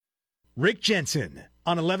Rick Jensen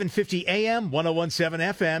on 1150 AM, 1017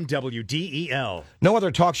 FM, WDEL. No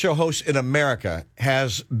other talk show host in America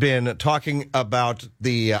has been talking about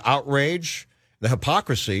the outrage, the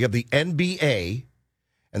hypocrisy of the NBA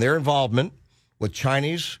and their involvement with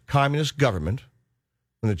Chinese Communist government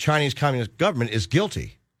when the Chinese Communist government is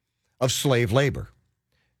guilty of slave labor.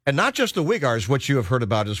 And not just the Uyghurs, which you have heard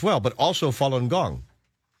about as well, but also Falun Gong,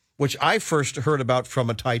 which I first heard about from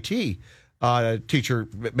a Tai Chi teacher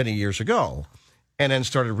many years ago, and then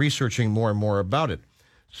started researching more and more about it.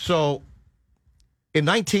 So in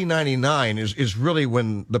 1999 is really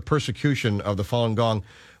when the persecution of the Falun Gong,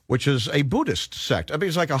 which is a Buddhist sect. I mean,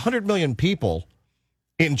 it's like 100 million people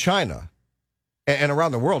in China and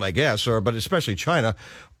around the world, I guess, but especially China,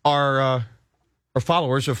 are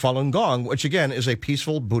followers of Falun Gong, which, again, is a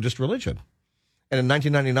peaceful Buddhist religion. And in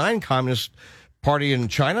 1999, Communist Party in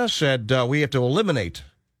China said, we have to eliminate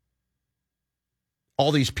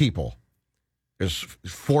all these people. There's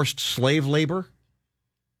forced slave labor,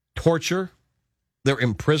 torture, they're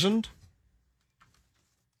imprisoned.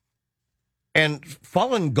 And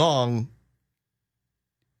Falun Gong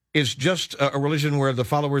is just a religion where the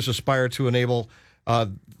followers aspire to enable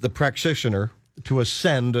the practitioner to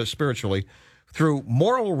ascend spiritually through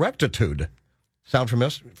moral rectitude.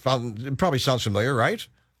 It probably sounds familiar, right?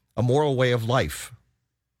 A moral way of life.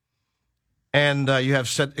 And you have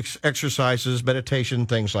set exercises, meditation,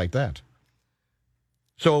 things like that.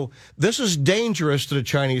 So this is dangerous to the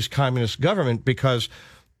Chinese Communist government because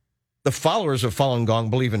the followers of Falun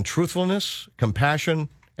Gong believe in truthfulness, compassion,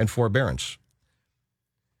 and forbearance.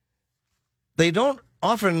 They don't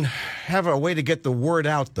often have a way to get the word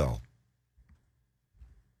out, though.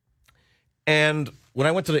 And when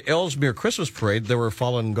I went to the Ellesmere Christmas Parade, there were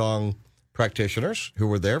Falun Gong practitioners who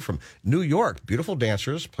were there from New York, beautiful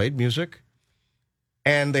dancers, played music,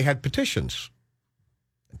 and they had petitions.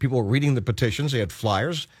 People were reading the petitions. They had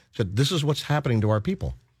flyers, said, this is what's happening to our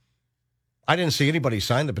people. I didn't see anybody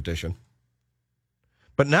sign the petition.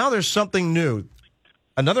 But now there's something new,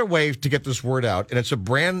 another way to get this word out, and it's a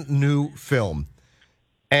brand new film.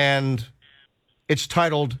 And it's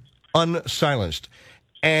titled Unsilenced.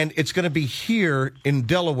 And it's going to be here in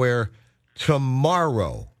Delaware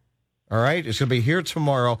tomorrow. All right? It's going to be here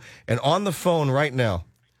tomorrow. And on the phone right now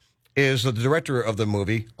is the director of the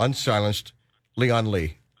movie, Unsilenced, Leon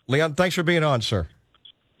Lee. Leon, thanks for being on, sir.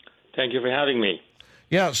 Thank you for having me.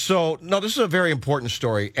 Yeah, so, no, this is a very important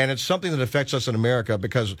story, and it's something that affects us in America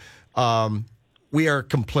because we are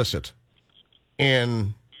complicit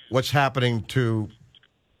in what's happening to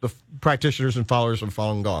the practitioners and followers of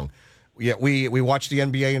Falun Gong. Yeah, we watch the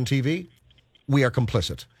NBA and TV. We are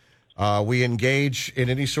complicit. We engage in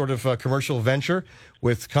any sort of commercial venture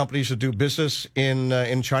with companies that do business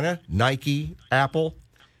in China, Nike, Apple.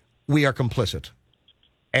 We are complicit.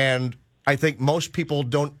 And I think most people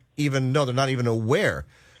don't even know, they're not even aware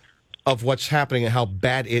of what's happening and how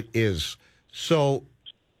bad it is. So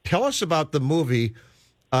tell us about the movie,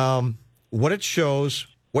 what it shows,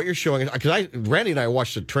 what you're showing. Because Randy and I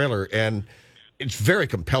watched the trailer, and it's very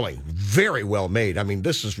compelling, very well made. I mean,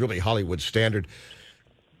 this is really Hollywood standard.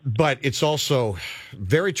 But it's also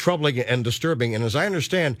very troubling and disturbing. And as I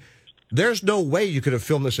understand, there's no way you could have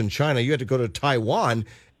filmed this in China. You had to go to Taiwan,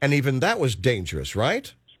 and even that was dangerous,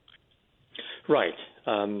 right? Right.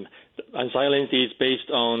 Unsilenced is based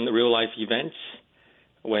on real-life events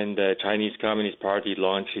when the Chinese Communist Party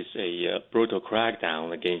launches a brutal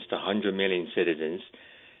crackdown against 100 million citizens,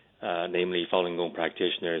 namely Falun Gong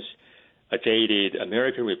practitioners, a jaded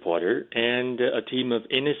American reporter, and a team of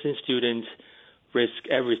innocent students risk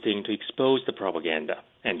everything to expose the propaganda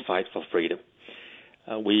and fight for freedom.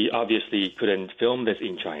 We obviously couldn't film this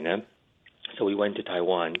in China, so we went to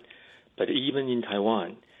Taiwan. But even in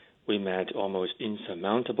Taiwan, we met almost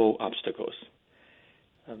insurmountable obstacles.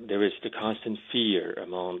 There is the constant fear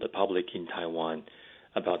among the public in Taiwan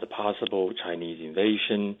about the possible Chinese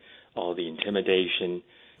invasion, all the intimidation.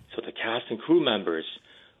 So the cast and crew members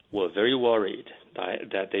were very worried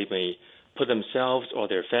that they may put themselves or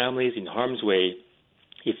their families in harm's way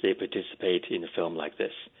if they participate in a film like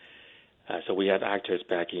this. So we have actors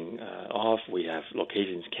backing off. We have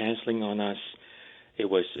locations canceling on us. It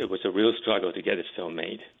was a real struggle to get this film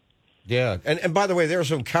made. Yeah, and by the way, there are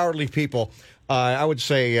some cowardly people. I would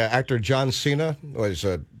say actor John Cena was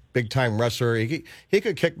a big-time wrestler. He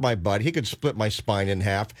could kick my butt. He could split my spine in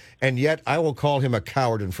half. And yet I will call him a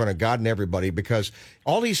coward in front of God and everybody because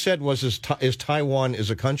all he said was is Taiwan is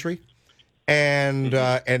a country. And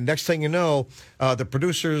next thing you know, the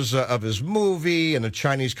producers of his movie and the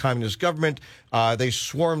Chinese Communist government, they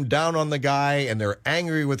swarmed down on the guy, and they're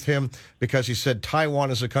angry with him because he said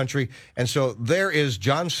Taiwan is a country. And so there is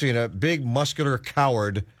John Cena, big muscular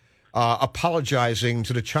coward, apologizing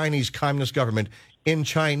to the Chinese Communist government in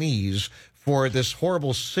Chinese for this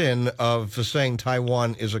horrible sin of saying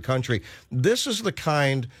Taiwan is a country. This is the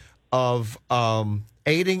kind of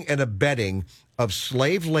aiding and abetting of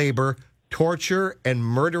slave labor, torture, and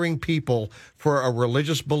murdering people for a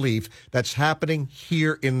religious belief that's happening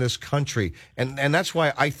here in this country. And that's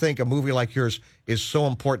why I think a movie like yours is so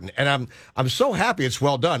important. And I'm so happy it's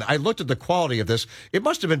well done. I looked at the quality of this. It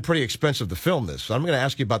must have been pretty expensive to film this. So I'm going to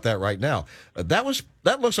ask you about that right now. That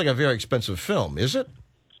looks like a very expensive film, is it?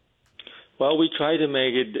 Well, we try to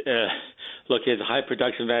make it look as high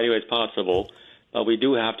production value as possible. But we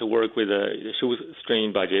do have to work with a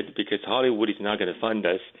shoestring budget because Hollywood is not going to fund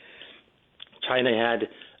us. China had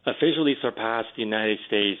officially surpassed the United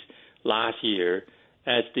States last year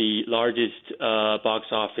as the largest box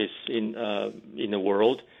office in the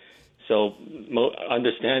world. So,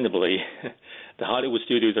 understandably, the Hollywood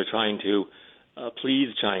studios are trying to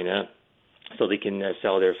please China so they can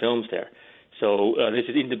sell their films there. So this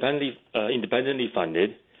is independently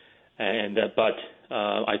funded, and but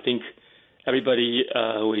I think everybody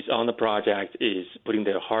who is on the project is putting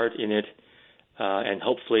their heart in it. And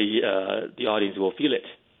hopefully the audience will feel it.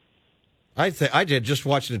 I did just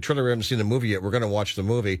watching the trailer. We haven't seen the movie yet. We're going to watch the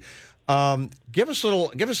movie. Give us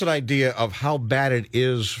an idea of how bad it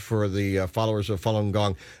is for the followers of Falun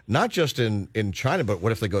Gong, not just in China, but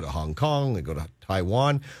what if they go to Hong Kong, they go to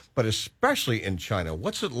Taiwan, but especially in China?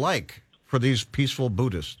 What's it like for these peaceful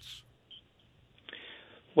Buddhists?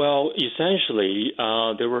 Well, essentially,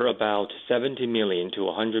 there were about 70 million to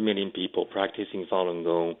 100 million people practicing Falun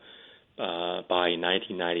Gong by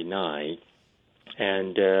 1999.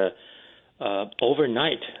 And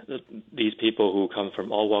overnight, these people who come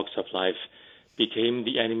from all walks of life became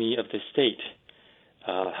the enemy of the state.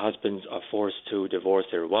 Husbands are forced to divorce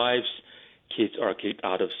their wives. Kids are kicked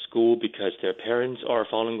out of school because their parents are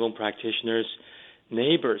Falun Gong practitioners.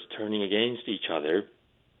 Neighbors turning against each other,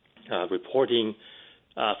 reporting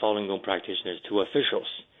Falun Gong practitioners to officials.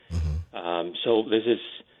 Mm-hmm. So this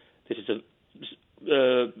is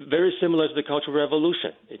a very similar to the Cultural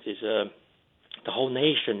Revolution. It is the whole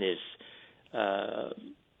nation is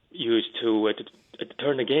used to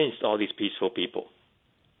turn against all these peaceful people.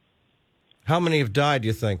 How many have died, do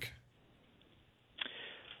you think?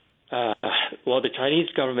 Well, the Chinese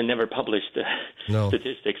government never published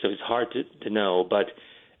statistics, so it's hard to know. But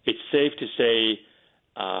it's safe to say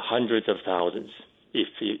hundreds of thousands,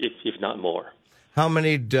 if not more. How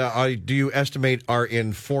many do you estimate are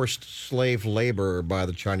in forced slave labor by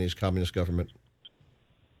the Chinese Communist government?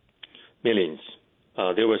 Millions.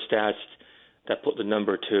 There were stats that put the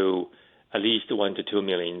number to at least 1 to 2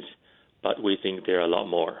 millions, but we think there are a lot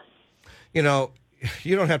more. You know,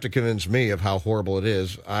 you don't have to convince me of how horrible it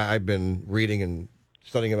is. I've been reading and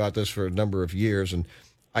studying about this for a number of years, and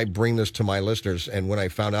I bring this to my listeners. And when I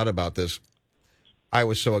found out about this, I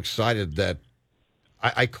was so excited that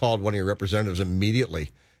I called one of your representatives immediately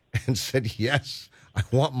and said, yes, I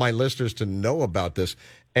want my listeners to know about this.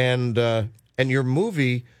 And your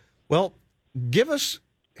movie, well, give us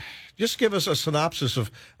a synopsis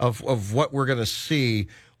of what we're going to see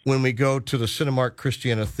when we go to the Cinemark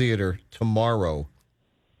Christiana Theater tomorrow.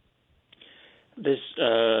 This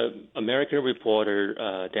American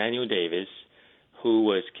reporter, Daniel Davis, who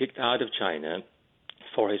was kicked out of China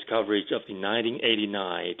for his coverage of the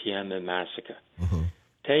 1989 Tiananmen massacre. Mm-hmm.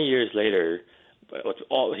 10 years later,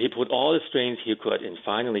 he put all the strength he could, and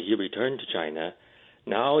finally he returned to China.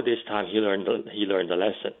 Now, this time, he learned the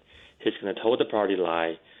lesson. He's going to toe the party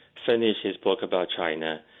line, finish his book about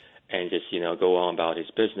China, and just go on about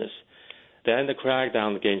his business. Then the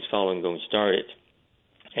crackdown against Falun Gong started,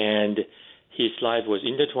 and his life was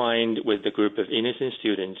intertwined with the group of innocent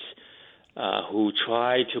students who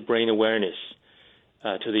tried to bring awareness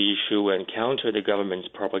to the issue and counter the government's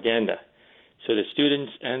propaganda. So the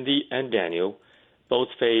students and Daniel both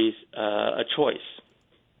face a choice.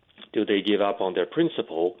 Do they give up on their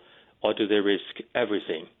principle, or do they risk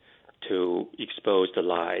everything to expose the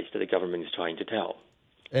lies that the government is trying to tell?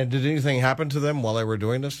 And did anything happen to them while they were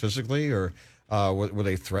doing this physically, or were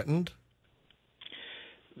they threatened?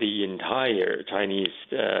 The entire Chinese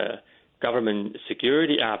government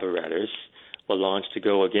security apparatus were launched to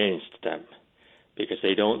go against them because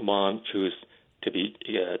they don't want truth to be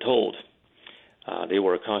told. They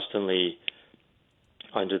were constantly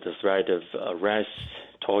under the threat of arrest,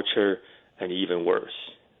 torture, and even worse.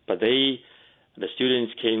 But they The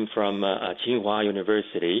students came from Tsinghua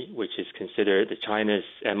University, which is considered China's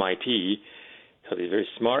MIT. So these very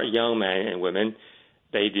smart young men and women,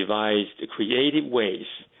 they devised creative ways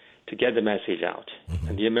to get the message out. Mm-hmm.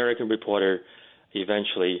 And the American reporter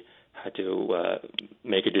eventually had to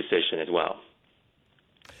make a decision as well.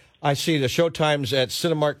 I see the showtimes at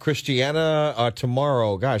Cinemark Christiana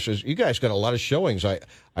tomorrow. Gosh, you guys got a lot of showings. I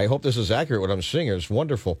hope this is accurate, what I'm seeing here. It's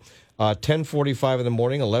wonderful. 10:45 in the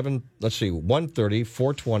morning, 1:30,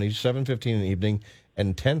 4:20, 7:15 in the evening,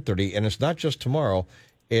 and 10:30. And it's not just tomorrow.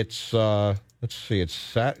 It's, looks like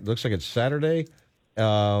it's Saturday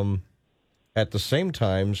at the same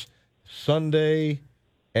times, Sunday,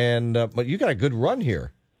 and but you got a good run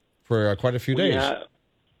here for quite a few days. Yeah,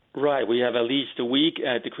 right. We have at least a week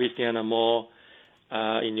at the Christiana Mall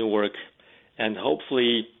in Newark, and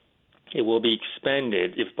hopefully it will be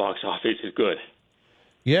expanded if box office is good.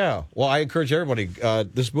 Yeah. Well, I encourage everybody.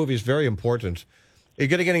 This movie is very important. Are you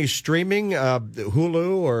getting any streaming,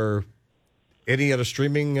 Hulu or any other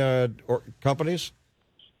streaming companies?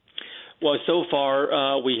 Well, so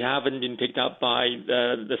far we haven't been picked up by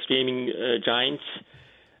the streaming giants.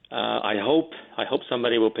 I hope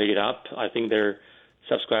somebody will pick it up. I think their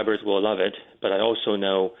subscribers will love it, but I also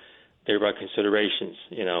know there are considerations.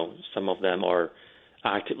 You know, some of them are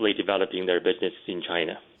actively developing their business in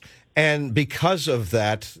China. And because of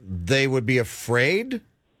that, they would be afraid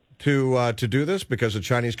to do this because the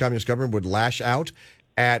Chinese Communist government would lash out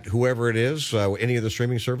at whoever it is, any of the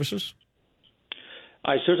streaming services?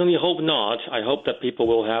 I certainly hope not. I hope that people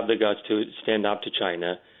will have the guts to stand up to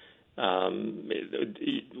China.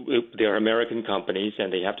 They are American companies, and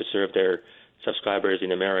they have to serve their subscribers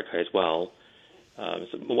in America as well. I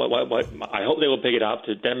hope they will pick it up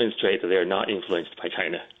to demonstrate that they are not influenced by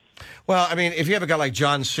China. Well, I mean, if you have a guy like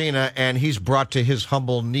John Cena and he's brought to his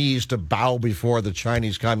humble knees to bow before the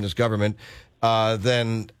Chinese Communist government,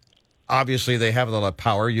 then obviously they have a lot of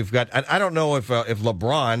power. You've got, I don't know if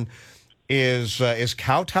LeBron is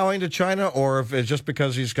kowtowing to China or if it's just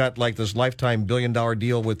because he's got like this lifetime $1 billion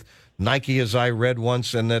deal with Nike, as I read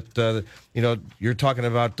once, and that you're talking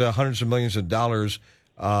about hundreds of millions of dollars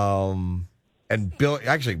and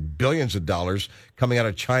actually billions of dollars coming out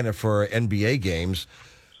of China for NBA games.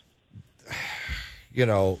 You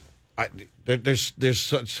know, there's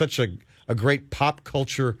such a great pop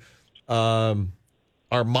culture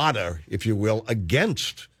armada, if you will,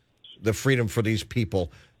 against the freedom for these people,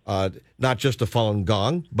 not just the Falun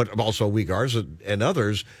Gong, but also Uyghurs and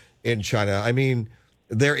others in China. I mean,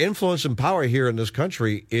 their influence and power here in this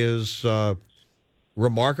country is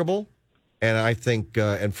remarkable, and I think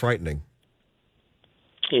and frightening.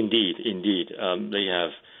 Indeed. They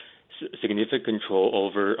have significant control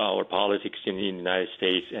over our politics in the United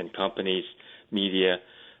States and companies, media,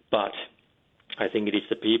 but I think it is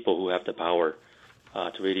the people who have the power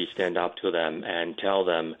to really stand up to them and tell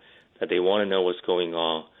them that they want to know what's going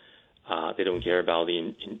on. They don't care about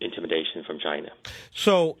the intimidation from China.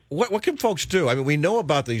 So what can folks do? I mean, we know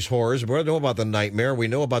about these horrors. We know about the nightmare. We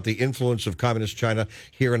know about the influence of Communist China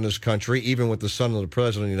here in this country, even with the son of the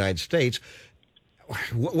President of the United States.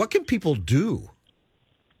 What can people do?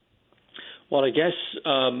 Well, I guess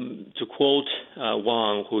to quote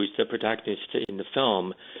Wang, who is the protagonist in the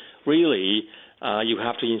film, really you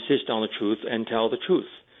have to insist on the truth and tell the truth.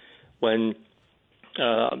 When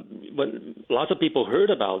lots of people heard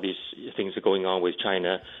about these things going on with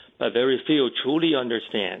China, but very few truly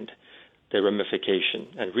understand the ramification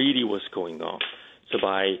and really what's going on. So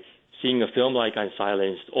by seeing a film like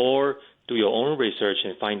Unsilenced, or do your own research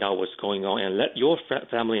and find out what's going on and let your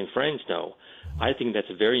family and friends know, I think that's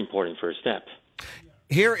a very important first step.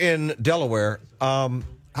 Here in Delaware,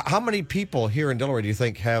 how many people here in Delaware do you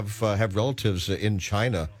think have relatives in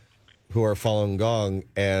China who are Falun Gong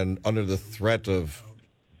and under the threat of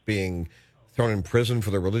being thrown in prison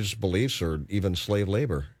for their religious beliefs or even slave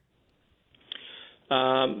labor?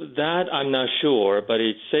 That I'm not sure, but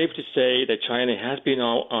it's safe to say that China has been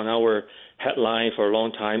on our headline for a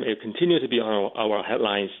long time. It continues to be on our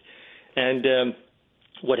headlines. And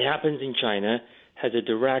what happens in China has a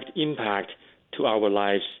direct impact to our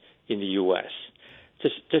lives in the U.S.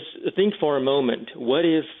 Just think for a moment, what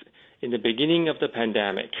if in the beginning of the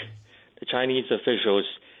pandemic, the Chinese officials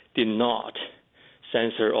did not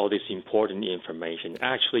censor all this important information,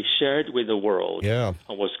 actually shared with the world on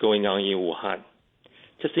what's going on in Wuhan?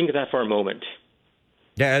 Just think of that for a moment.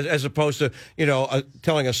 Yeah, as opposed to,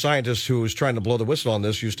 telling a scientist who was trying to blow the whistle on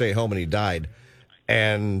this, you stay home, and he died.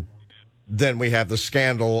 And then we have the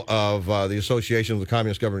scandal of the association of the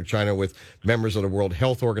Communist government of China with members of the World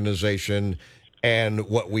Health Organization, and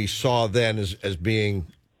what we saw then as being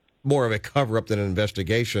more of a cover-up than an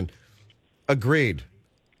investigation. Agreed.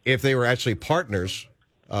 If they were actually partners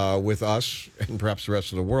with us and perhaps the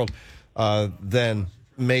rest of the world, then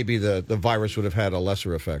maybe the virus would have had a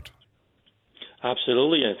lesser effect.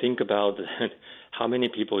 Absolutely. And think about how many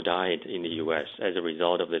people died in the U.S. as a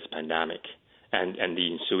result of this pandemic and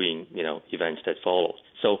the ensuing, events that followed.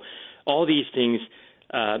 So all these things,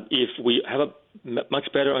 if we have a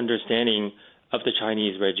much better understanding of the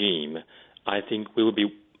Chinese regime, I think we will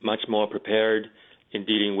be much more prepared in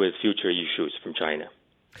dealing with future issues from China.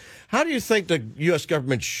 How do you think the U.S.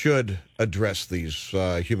 government should address these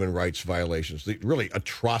human rights violations, the really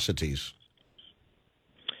atrocities?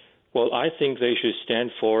 Well, I think they should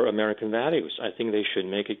stand for American values. I think they should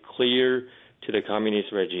make it clear to the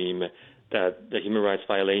communist regime that the human rights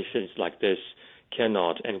violations like this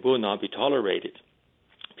cannot and will not be tolerated.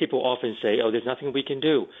 People often say, there's nothing we can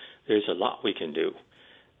do. There's a lot we can do.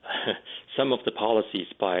 Some of the policies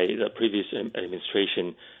by the previous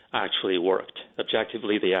administration actually worked.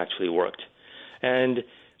 Objectively, they actually worked. And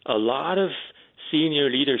a lot of senior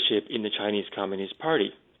leadership in the Chinese Communist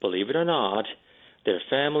Party, believe it or not, their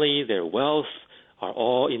family, their wealth are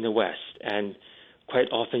all in the West and quite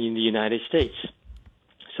often in the United States.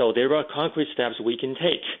 So there are concrete steps we can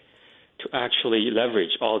take to actually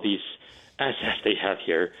leverage all these assets they have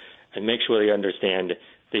here and make sure they understand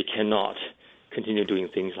they cannot continue doing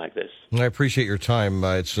things like this. I appreciate your time.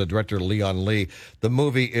 It's Director Leon Lee. The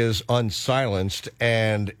movie is Unsilenced,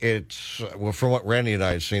 and it's, well, from what Randy and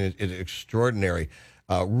I have seen, it's extraordinary,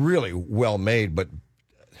 really well made, but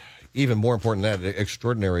even more important than that,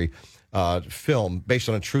 extraordinary film based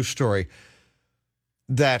on a true story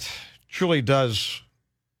that truly does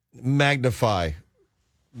magnify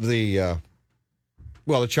the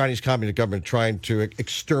Chinese Communist government trying to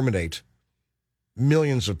exterminate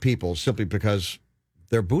millions of people simply because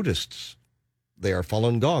they're Buddhists. They are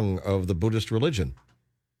Falun Gong of the Buddhist religion.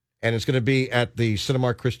 And it's going to be at the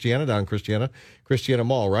Cinemark Christiana, down Christiana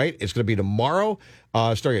Mall, right? It's going to be tomorrow,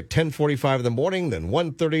 starting at 10:45 in the morning, then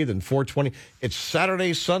 1:30, then 4:20. It's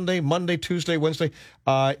Saturday, Sunday, Monday, Tuesday, Wednesday.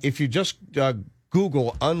 If you just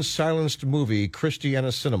Google Unsilenced movie Christiana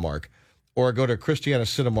Cinemark, or go to Christiana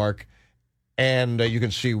Cinemark, and you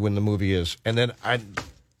can see when the movie is. And then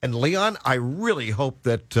And Leon, I really hope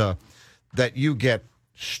that you get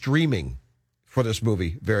streaming for this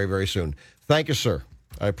movie very, very soon. Thank you, sir.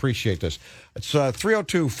 I appreciate this. It's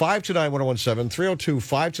 302-529-1017,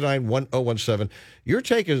 302-529-1017. Your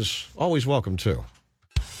take is always welcome, too.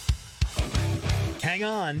 Hang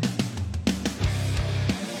on.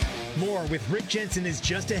 More with Rick Jensen is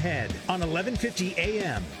just ahead on 1150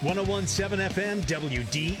 AM, 1017 FM,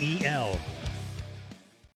 WDEL.